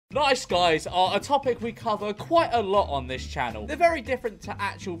Nice guys are a topic we cover quite a lot on this channel. They're very different to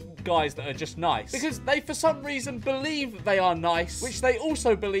actual guys that are just nice, because they for some reason believe they are nice, which they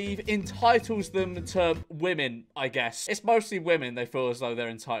also believe entitles them to women, I guess. It's mostly women they feel as though they're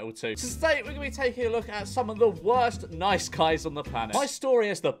entitled to. So today we're going to be taking a look at some of the worst nice guys on the planet. My story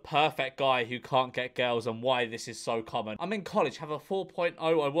is the perfect guy who can't get girls and why this is so common. I'm in college, have a 4.0,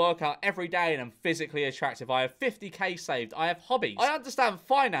 I work out every day and I'm physically attractive. I have 50k saved, I have hobbies, I understand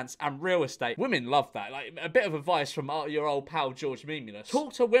finance and real estate. Women love that. Like, a bit of advice from your old pal George Mimulus.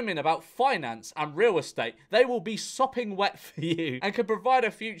 Talk to women about finance and real estate. They will be sopping wet for you and can provide a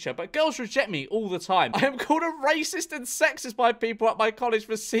future. But girls reject me all the time. I am called a racist and sexist by people at my college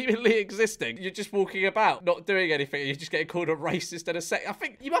for seemingly existing. You're just walking about, not doing anything. You're just getting called a racist and a sexist. I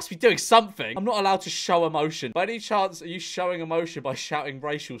think you must be doing something. I'm not allowed to show emotion. By any chance, are you showing emotion by shouting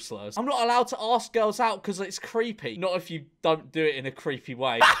racial slurs? I'm not allowed to ask girls out because it's creepy. Not if you don't do it in a creepy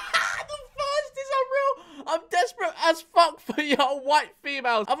way. I'm desperate as fuck for your white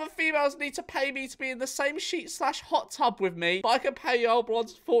females. Other females need to pay me to be in the same sheet/hot tub with me, but I can pay you old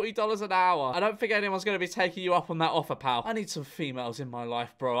blondes $40 an hour. I don't think anyone's going to be taking you up on that offer, pal. I need some females in my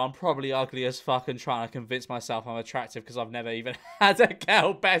life, bro. I'm probably ugly as fuck and trying to convince myself I'm attractive because I've never even had a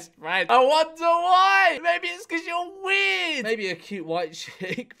girl best friend. I wonder why. Maybe it's because you're weird. Maybe a cute white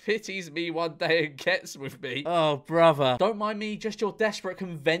chick pities me one day and gets with me. Oh, brother. Don't mind me, just your desperate,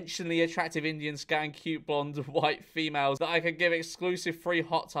 conventionally attractive Indian scat and cute blonde white females that I can give exclusive free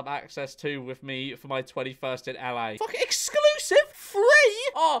hot tub access to with me for my 21st in LA. Fuck, exclusive?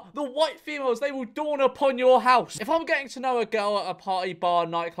 Free? Oh, the white females, they will dawn upon your house. If I'm getting to know a girl at a party, bar,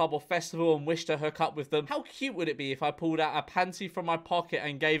 nightclub, or festival and wish to hook up with them, how cute would it be if I pulled out a panty from my pocket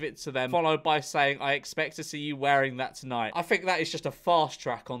and gave it to them, followed by saying, I expect to see you wearing that tonight? I think that is just a fast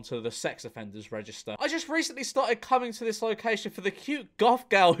track onto the sex offenders register. I just recently started coming to this location for the cute goth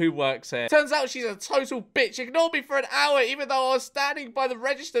girl who works here. Turns out she's a total bitch. Ignored me for an hour even though I was standing by the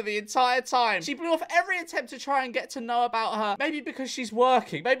register the entire time. She blew off every attempt to try and get to know about her. Maybe because she's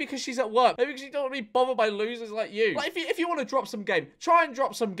working. Maybe because she's at work. Maybe because she don't want to be bothered by losers like you. Like, if you want to drop some game, try and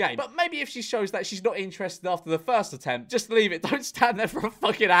drop some game. But maybe if she shows that she's not interested after the first attempt, just leave it. Don't stand there for a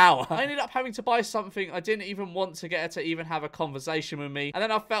fucking hour. I ended up having to buy something I didn't even want to get her to even have a conversation with me. And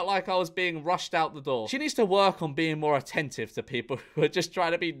then I felt like I was being rushed out the door. She needs to work on being more attentive to people who are just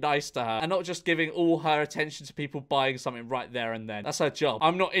trying to be nice to her and not just giving all her attention to people buying something right there and then. That's her job.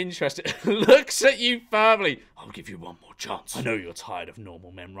 I'm not interested. Looks at you firmly. I'll give you one more chance. I know you're tired of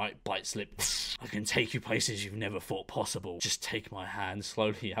normal men, right? Bite slip. I can take you places you've never thought possible. Just take my hand.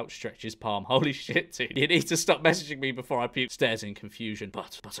 Slowly outstretches palm. Holy shit, dude. You need to stop messaging me before I puke. Stares in confusion.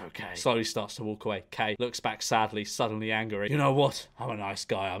 But okay. Slowly starts to walk away. Kay looks back sadly, suddenly angry. You know what? I'm a nice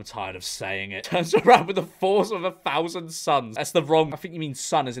guy. I'm tired of saying it. Turns around with the force of 1,000 suns. That's the wrong. I think you mean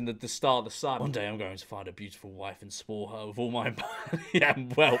sun as in the star of the sun. One day I'm going to find a beautiful wife and spoil her with all my money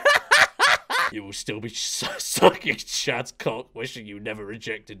and wealth. You will still be sucking Chad's cock, wishing you never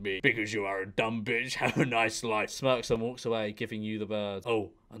rejected me. Because you are a dumb bitch. Have a nice life. Smirks and walks away, giving you the bird.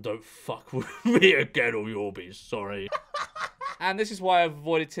 Oh, and don't fuck with me again or you'll be sorry. And this is why I've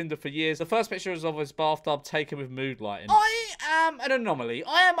avoided Tinder for years. The first picture is of his bathtub taken with mood lighting. I am an anomaly.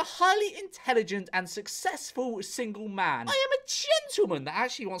 I am a highly intelligent and successful single man. I am a gentleman that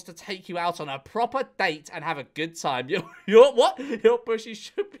actually wants to take you out on a proper date and have a good time. You're what? Your pussy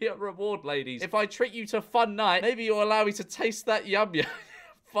should be a reward, ladies. If I treat you to a fun night, maybe you'll allow me to taste that yum yum.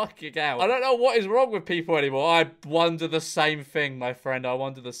 Fucking hell. I don't know what is wrong with people anymore. I wonder the same thing, my friend. I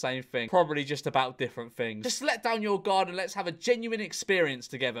wonder the same thing. Probably just about different things. Just let down your guard and let's have a genuine experience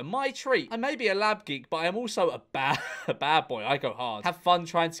together. My treat. I may be a lab geek, but I am also a bad boy. I go hard. Have fun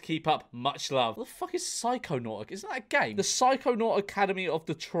trying to keep up. Much love. What the fuck is Psychonaut? Isn't that a game? The Psychonaut Academy of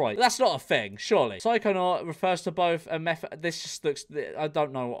Detroit. That's not a thing, surely. Psychonaut refers to both a method. This just looks. I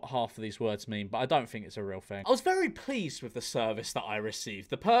don't know what half of these words mean, but I don't think it's a real thing. I was very pleased with the service that I received.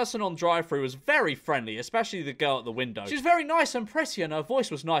 The person on drive-thru was very friendly, especially the girl at the window. She was very nice and pretty, and her voice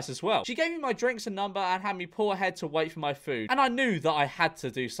was nice as well. She gave me my drinks and number and had me pull ahead to wait for my food. And I knew that I had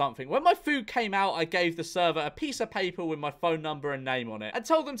to do something. When my food came out, I gave the server a piece of paper with my phone number and name on it and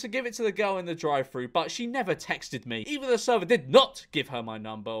told them to give it to the girl in the drive-thru, but she never texted me. Either the server did not give her my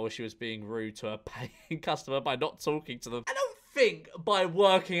number or she was being rude to a paying customer by not talking to them. I don't think by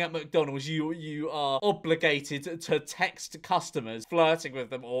working at McDonald's you are obligated to text customers, flirting with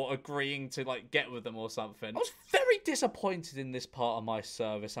them or agreeing to like get with them or something. I was very disappointed in this part of my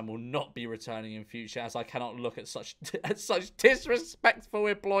service and will not be returning in future, as I cannot look at such disrespectful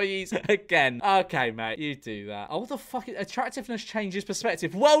employees again. Okay, mate, you do that. Oh, what the fuck? Attractiveness changes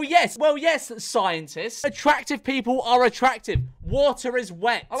perspective. Well, yes, scientists. Attractive people are attractive. Water is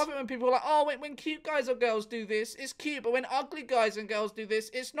wet. I love it when people are like, oh, when cute guys or girls do this, it's cute, but when ugly guys and girls do this,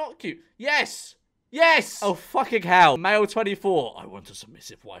 it's not cute. Yes! Yes! Oh, fucking hell. Male 24. I want a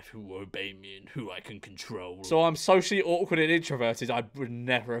submissive wife who will obey me and who I can control. So I'm socially awkward and introverted. I would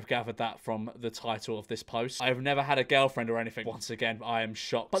never have gathered that from the title of this post. I have never had a girlfriend or anything. Once again, I am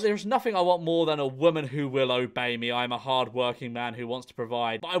shocked. But there's nothing I want more than a woman who will obey me. I'm a hard-working man who wants to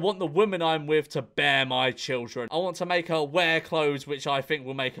provide. But I want the woman I'm with to bear my children. I want to make her wear clothes which I think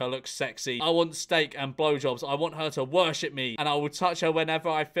will make her look sexy. I want steak and blowjobs. I want her to worship me. And I will touch her whenever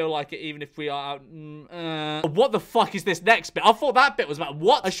I feel like it, even if we are out... What the fuck is this next bit? I thought that bit was about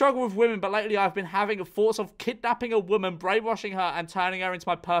what? I struggle with women, but lately I've been having thoughts of kidnapping a woman, brainwashing her, and turning her into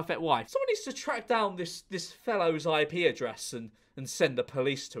my perfect wife. Someone needs to track down this fellow's IP address and send the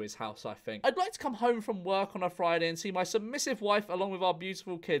police to his house, I think. I'd like to come home from work on a Friday and see my submissive wife along with our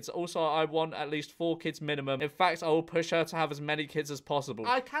beautiful kids. Also, I want at least 4 kids minimum. In fact, I will push her to have as many kids as possible.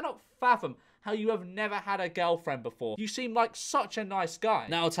 I cannot fathom how you have never had a girlfriend before. You seem like such a nice guy.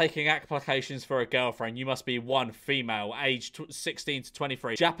 Now taking applications for a girlfriend, you must be 1, female, aged 16 to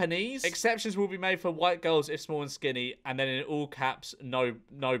 23. Japanese? Exceptions will be made for white girls if small and skinny, and then in all caps, no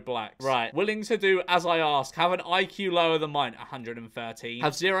blacks. Right. Willing to do as I ask. Have an IQ lower than mine, 113.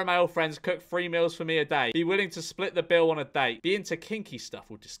 Have 0 male friends. Cook 3 meals for me a day. Be willing to split the bill on a date. Be into kinky stuff.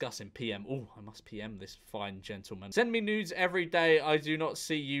 We'll discuss in PM. Oh, I must PM this fine gentleman. Send me nudes every day. I do not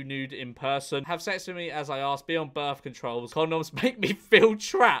see you nude in person. Have sex with me as I ask. Be on birth controls. Condoms make me feel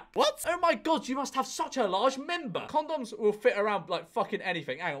trapped. What? Oh my god, you must have such a large member. Condoms will fit around like fucking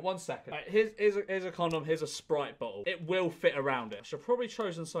anything. Hang on 1 second. Right, here's a condom. Here's a Sprite bottle. It will fit around it. I should have probably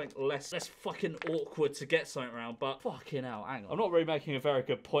chosen something less fucking awkward to get something around, but fucking hell, hang on. I'm not really making a very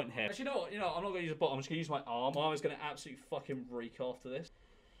good point here. Actually, you know what? I'm not gonna use a bottle. I'm just gonna use my arm. My arm is gonna absolutely fucking reek after this.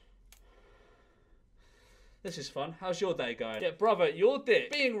 This is fun. How's your day going? Yeah, brother, your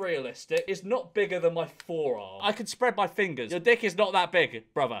dick, being realistic, is not bigger than my forearm. I could spread my fingers. Your dick is not that big,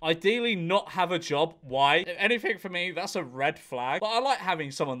 brother. Ideally, not have a job. Why? If anything for me, that's a red flag. But I like having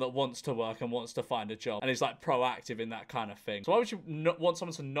someone that wants to work and wants to find a job and is like proactive in that kind of thing. So why would you not want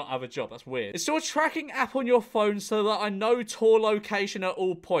someone to not have a job? That's weird. Install a tracking app on your phone so that I know tour location at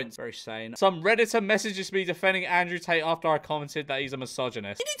all points. Very sane. Some Redditor messages me defending Andrew Tate after I commented that he's a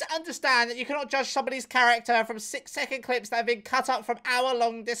misogynist. You need to understand that you cannot judge somebody's character from 6-second clips that have been cut up from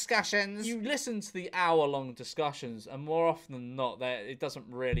hour-long discussions. You listen to the hour-long discussions, and more often than not, it doesn't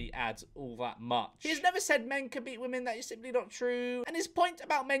really add all that much. He's never said men can beat women. That is simply not true. And his point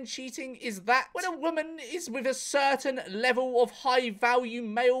about men cheating is that when a woman is with a certain level of high-value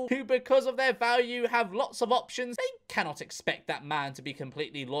male who, because of their value, have lots of options, they cannot expect that man to be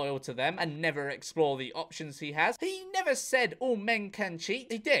completely loyal to them and never explore the options he has. He never said all men can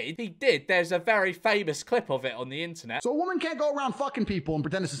cheat. He did. He did. There's a very famous clip of it on the internet. So a woman can't go around fucking people and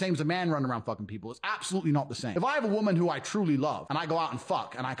pretend it's the same as a man running around fucking people. It's absolutely not the same. If I have a woman who I truly love and I go out and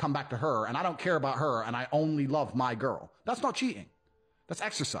fuck and I come back to her and I don't care about her and I only love my girl, that's not cheating. That's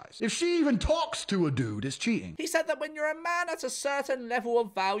exercise. If she even talks to a dude, it's cheating. He said that when you're a man at a certain level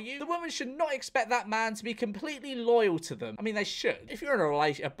of value, the woman should not expect that man to be completely loyal to them. I mean, they should. If you're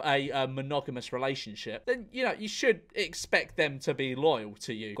in a monogamous relationship, then, you know, you should expect them to be loyal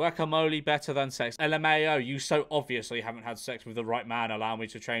to you. Guacamole better than sex. LMAO, you so obviously haven't had sex with the right man. Allow me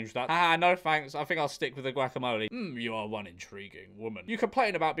to change that. Ah, no thanks. I think I'll stick with the guacamole. You are one intriguing woman. You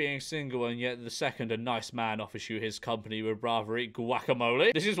complain about being single, and yet the second a nice man offers you his company, would rather eat guacamole.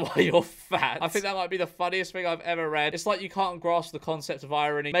 This is why you're fat. I think that might be the funniest thing I've ever read. It's like you can't grasp the concept of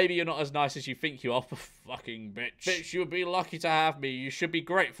irony. Maybe you're not as nice as you think you are, but fucking bitch. Bitch, you would be lucky to have me. You should be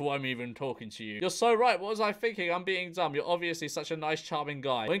grateful I'm even talking to you. You're so right. What was I thinking? I'm being dumb. You're obviously such a nice, charming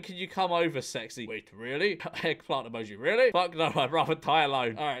guy. When can you come over, sexy? Wait, really? Eggplant emoji, really? Fuck no, I'd rather die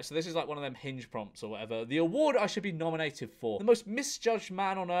alone. Alright, so this is like one of them hinge prompts or whatever. The award I should be nominated for. The most misjudged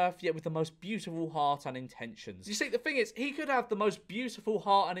man on earth, yet with the most beautiful heart and intentions. You see, the thing is, he could have the most beautiful beautiful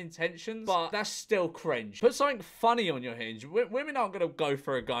heart and intentions, but that's still cringe. Put something funny on your Hinge. Women aren't going to go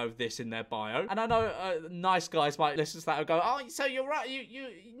for a guy with this in their bio. And I know nice guys might listen to that and go, oh, so you're right. You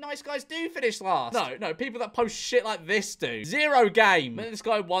nice guys do finish last. No, people that post shit like this do. Zero game. Met this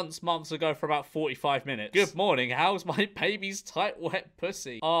guy once months ago for about 45 minutes. Good morning. How's my baby's tight, wet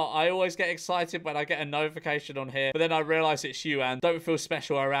pussy? Oh, I always get excited when I get a notification on here, but then I realize it's you and don't feel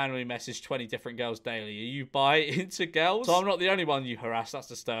special. I randomly message 20 different girls daily. Are you bi into girls? So I'm not the only one you harass. That's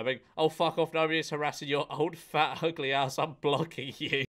disturbing. Oh, fuck off. Nobody's harassing your old, fat, ugly ass. I'm blocking you.